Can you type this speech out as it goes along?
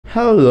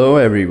Hello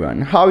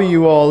everyone, how are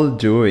you all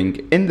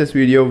doing? In this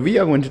video, we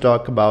are going to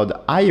talk about the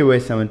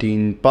iOS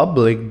 17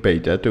 public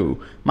beta 2.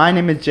 My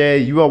name is Jay,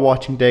 you are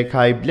watching Tech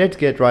Hype. Let's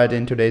get right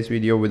into today's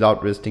video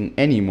without wasting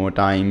any more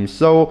time.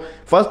 So,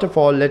 first of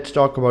all, let's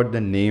talk about the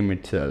name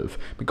itself,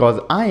 because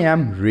I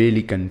am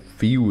really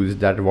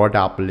confused at what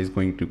Apple is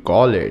going to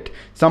call it.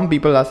 Some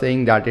people are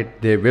saying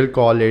that they will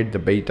call it the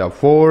beta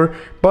 4,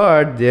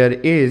 but there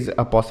is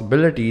a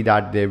possibility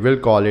that they will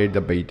call it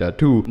the beta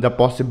 2. The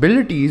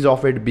possibilities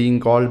of it being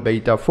called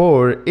beta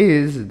 4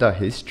 is the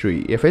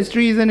history. If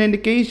history is an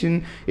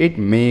indication, it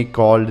may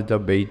called the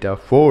beta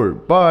 4,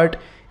 but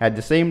at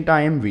the same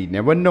time, we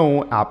never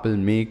know. Apple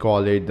may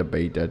call it the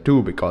beta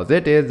 2 because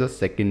it is the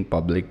second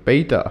public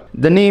beta.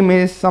 The name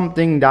is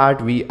something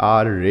that we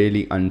are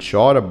really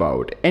unsure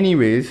about.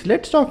 Anyways,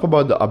 let's talk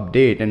about the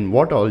update and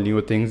what all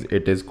new things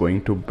it is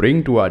going to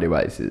bring to our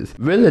devices.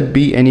 Will it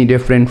be any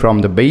different from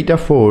the beta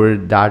 4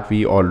 that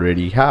we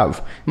already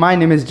have? My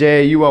name is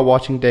Jay, you are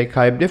watching Tech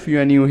Hype. If you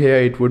are new here,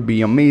 it would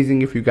be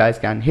amazing if you guys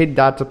can hit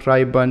that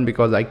subscribe button,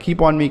 because I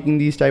keep on making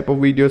these type of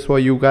videos for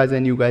you guys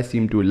and you guys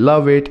seem to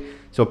love it.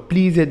 So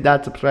please hit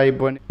that subscribe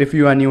button if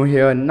you are new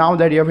here. Now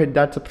that you have hit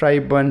that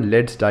subscribe button,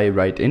 let's dive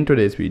right into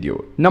this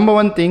video. Number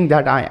one thing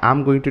that I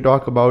am going to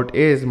talk about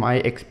is my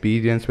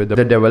experience with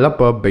the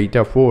developer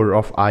beta 4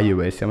 of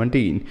iOS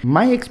 17.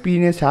 My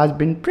experience has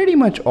been pretty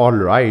much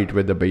alright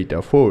with the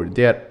beta 4.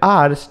 There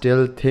are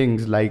still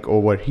things like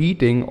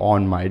overheating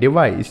on my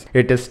device.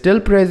 It is still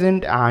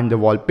present, and the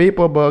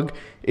wallpaper bug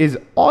is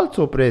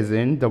also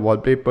present. The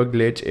wallpaper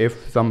glitch,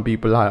 if some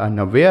people are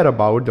unaware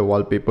about, the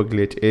wallpaper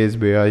glitch is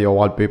where your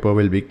wallpaper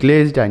will be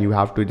glitched and you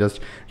have to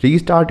just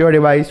restart your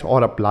device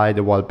or apply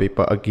the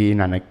wallpaper again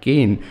and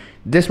again.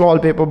 This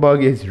wallpaper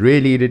bug is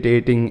really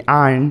irritating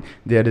and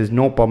there is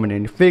no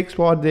permanent fix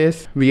for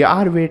this. We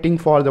are waiting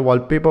for the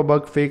wallpaper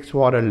bug fix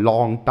for a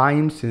long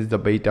time since the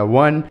beta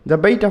 1. The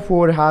beta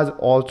 4 has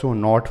also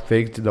not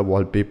fixed the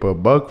wallpaper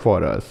bug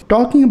for us.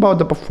 Talking about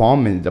the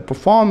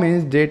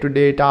performance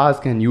day-to-day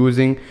task and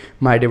using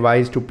my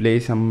device to play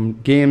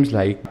some games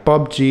like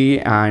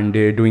PUBG and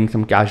doing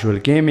some casual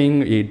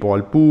gaming,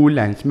 8-ball pool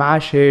and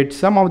smash hit.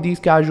 Some of these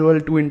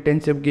casual to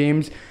intensive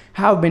games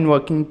have been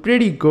working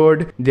pretty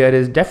good. There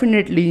is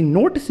definitely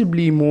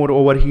noticeably more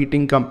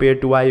overheating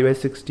compared to iOS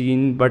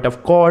 16, but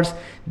of course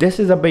this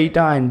is a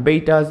beta and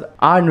betas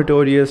are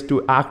notorious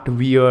to act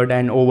weird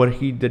and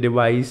overheat the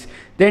device.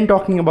 Then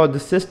talking about the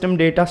system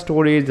data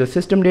storage, the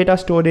system data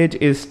storage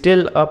is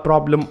still a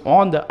problem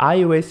on the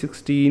iOS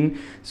 16.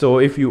 So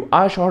if you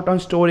are short on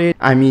storage,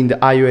 I mean the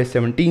iOS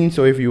 17,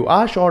 so if you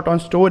are short on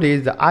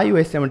storage, the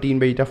iOS 17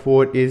 beta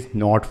 4 is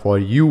not for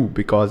you,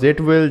 because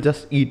it will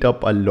just eat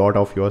up a lot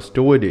of your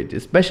storage,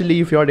 especially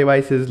if your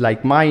device is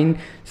like mine,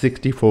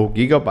 64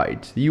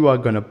 gigabytes. You are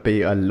gonna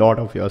pay a lot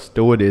of your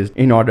storage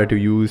in order to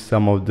use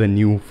some of the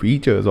new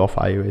features of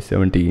iOS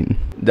 17.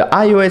 The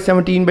iOS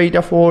 17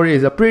 beta 4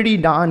 is a pretty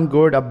darn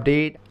good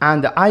update,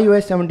 and the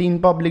iOS 17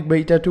 public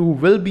beta 2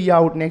 will be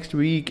out next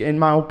week in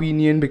my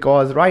opinion,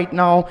 because right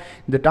now,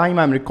 the time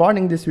I'm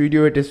recording this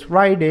video, it is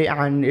Friday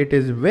and it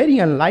is very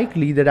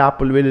unlikely that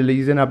Apple will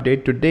release an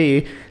update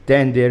today.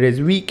 Then there is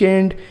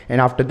weekend,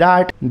 and after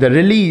that the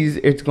release,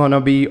 it's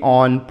gonna be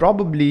on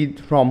probably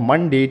from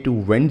Monday to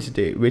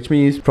Wednesday, which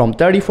means from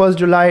 31st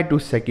July to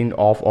 2nd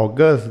of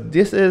August.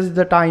 This is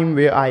the time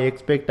where I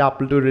expect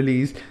Apple to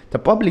release the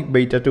public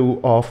beta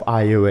 2 of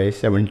iOS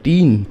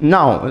 17.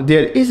 Now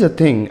there is a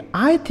thing,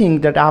 I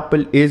think that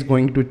Apple is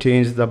going to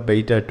change the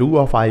beta 2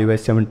 of iOS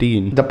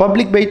 17. The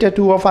public beta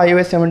 2 of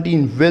iOS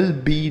 17 will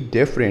be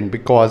different,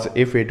 because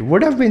if it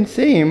would have been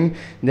same,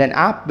 then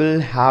Apple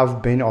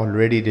have been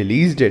already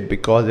released it,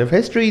 because if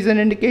history is an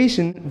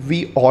indication,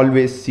 we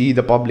always see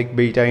the public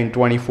beta in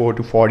 24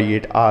 to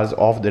 48 hours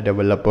of the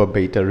developer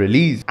beta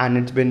release, and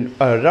it's been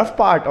a rough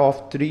part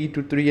of 3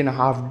 to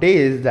 3.5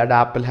 days that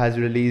Apple has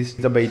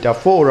released the beta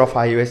 4 of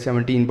iOS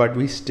 17, but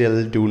we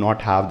still do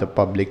not have the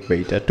public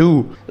beta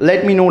 2.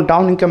 Let me know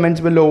down in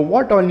comments below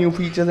what all new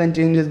features and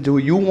changes do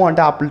you want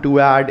Apple to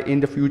add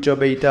in the future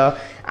beta,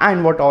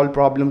 and what all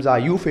problems are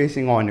you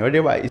facing on your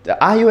device. The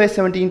iOS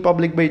 17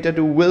 public beta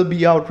 2 will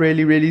be out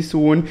really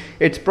soon.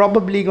 It's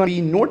probably going to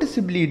be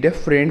noticeably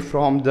different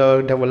from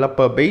the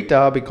developer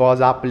beta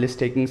because Apple is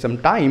taking some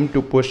time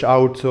to push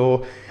out,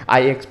 so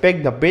I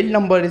expect the build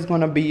number is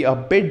going to be a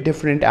bit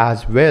different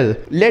as well.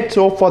 Let's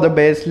hope for the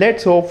best.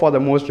 Let's hope for the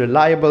most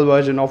reliable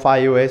version of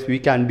iOS we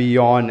can be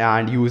on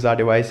and use our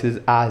devices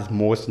as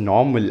most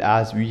normal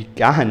as we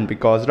can,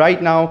 because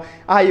right now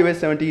iOS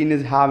 17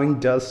 is having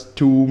just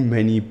too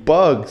many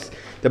bugs.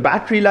 The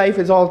battery life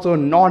is also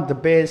not the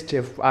best.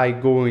 If I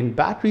go in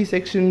battery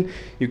section,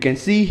 you can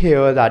see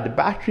here that the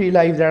battery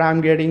life that I'm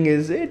getting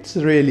it's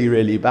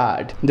really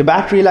bad. The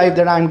battery life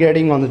that I'm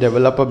getting on the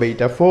developer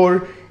beta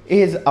 4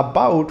 is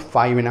about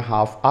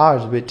 5.5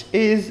 hours, which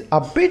is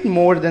a bit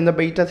more than the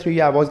beta 3.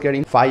 I was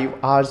getting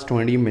 5 hours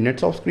 20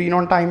 minutes of screen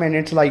on time, and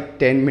it's like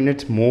 10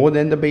 minutes more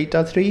than the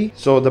beta 3.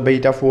 So the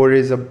beta 4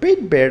 is a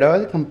bit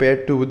better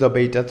compared to the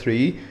beta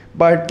 3,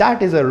 but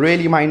that is a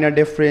really minor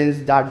difference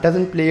that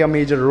doesn't play a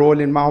major role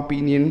in my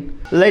opinion.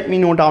 Let me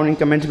know down in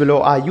comments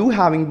below, are you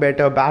having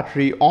better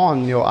battery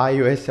on your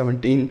iOS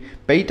 17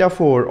 beta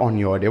 4 on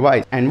your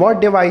device, and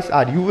what device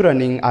are you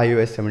running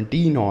iOS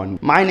 17 on?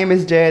 My name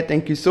is Jay.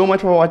 Thank you so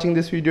much for watching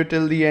this video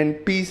till the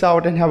end. Peace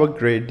out and have a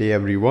great day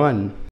everyone.